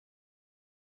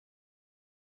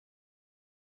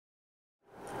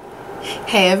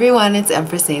Hey everyone, it's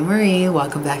EmpressAmarie.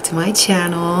 Welcome back to my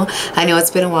channel. I know it's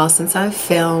been a while since I've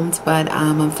filmed, but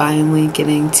I'm finally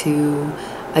getting to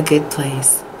a good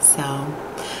place. So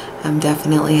I'm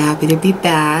definitely happy to be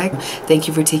back. Thank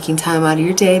you for taking time out of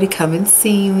your day to come and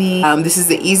see me. This is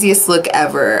the easiest look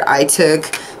ever. I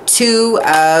took two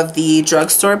of the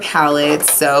drugstore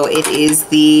palettes. So it is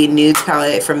the Nudes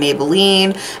palette from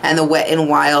Maybelline and the Wet n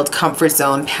Wild Comfort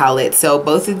Zone palette. So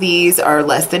both of these are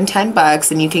less than 10 bucks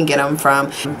and you can get them from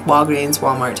Walgreens,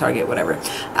 Walmart, Target, whatever.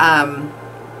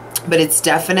 But it's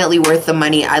definitely worth the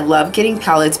money. I love getting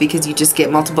palettes because you just get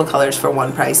multiple colors for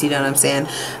one price, you know what I'm saying?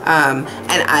 And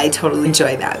I totally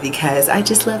enjoy that because I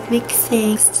just love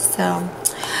mixing. So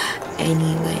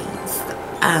anyways,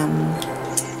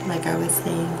 like I was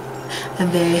saying, I'm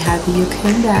very happy you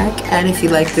came back. And if you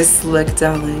like this look,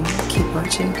 darling, keep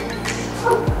watching.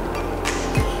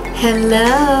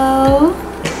 Hello.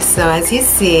 So as you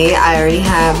see, I already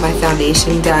have my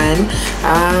foundation done.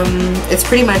 It's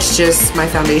pretty much just my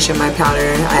foundation, my powder.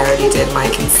 I already did my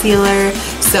concealer.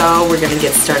 So we're gonna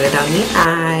get started on the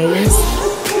eyes.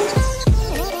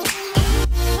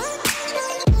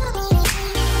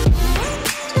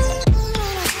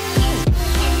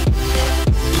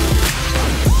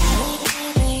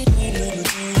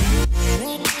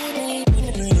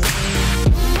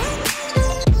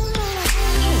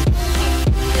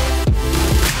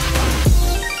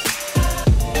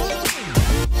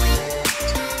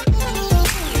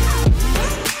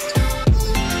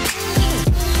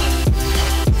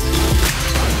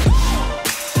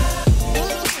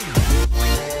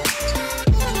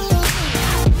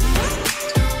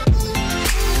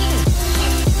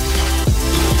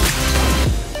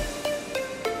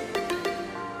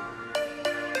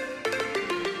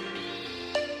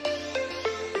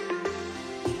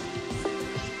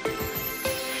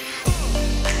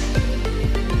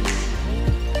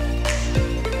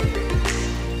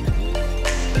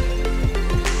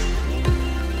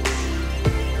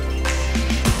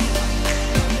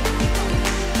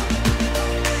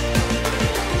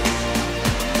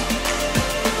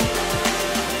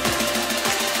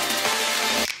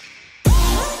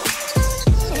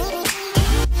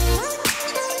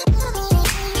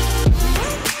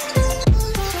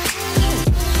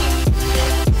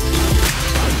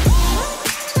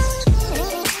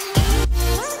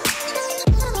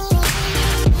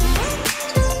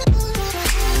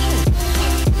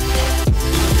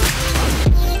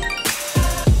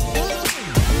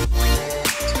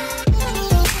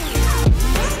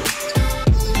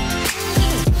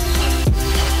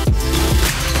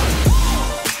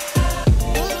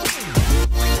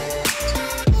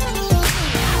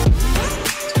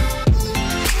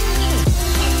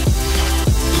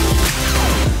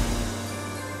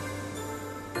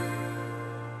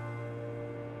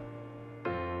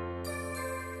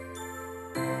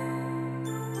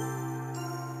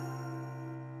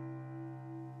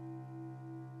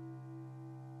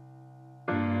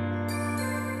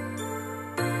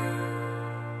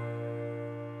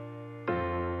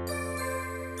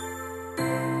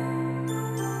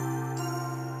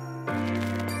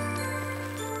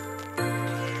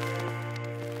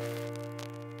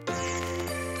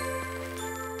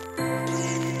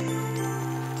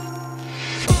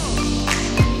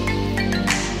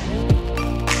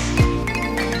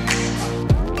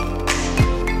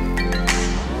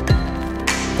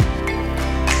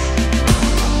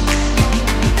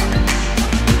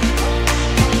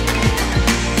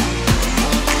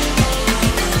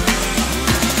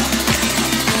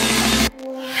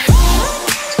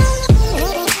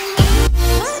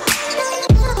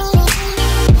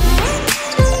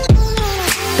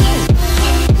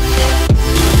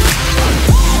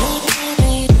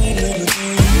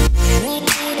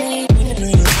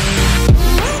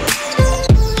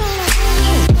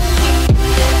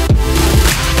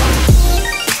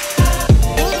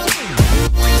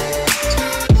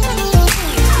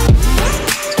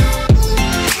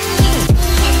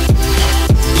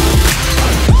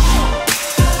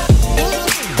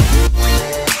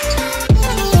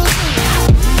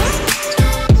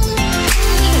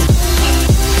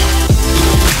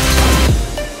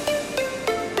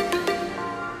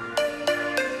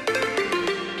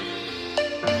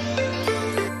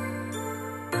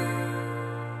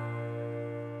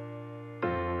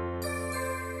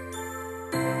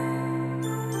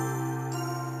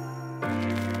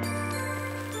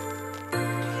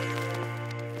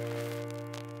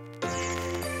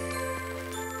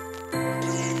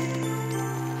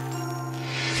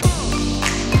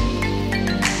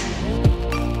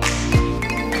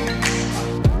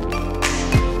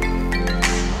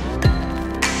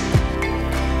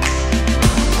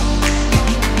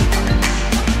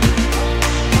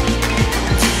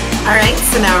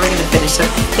 finish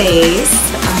up the face.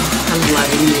 I'm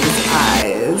loving these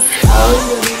eyes. Oh,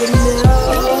 you don't even know.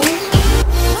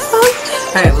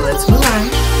 Alright, well, let's move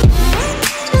on.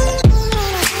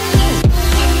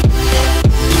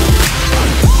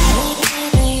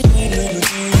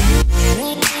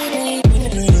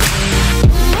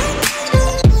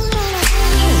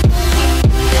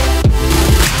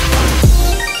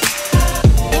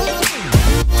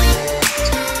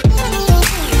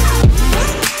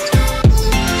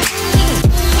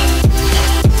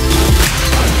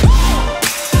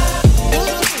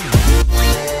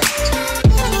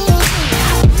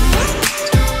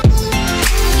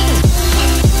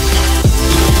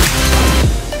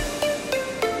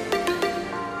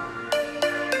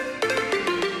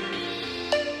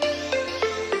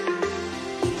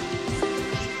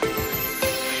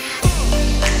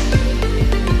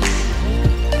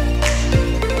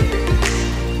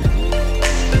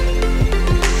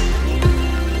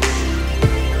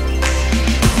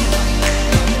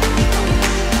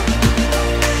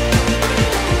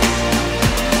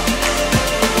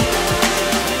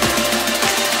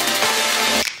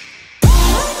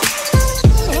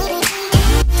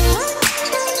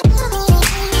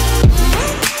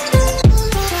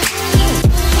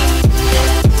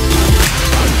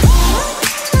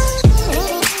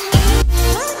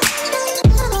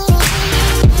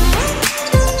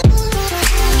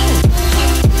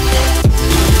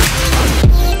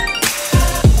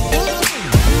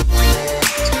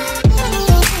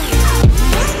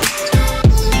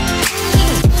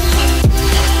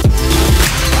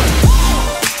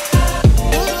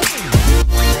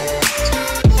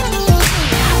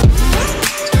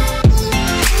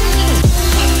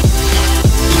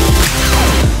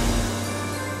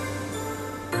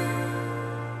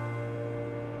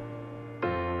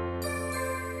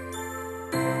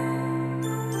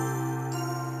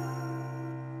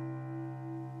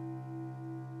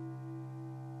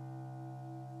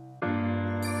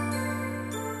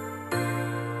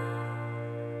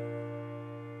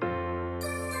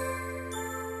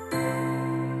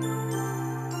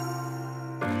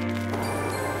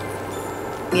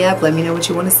 Yep, let me know what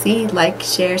you want to see. Like,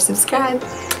 share, subscribe.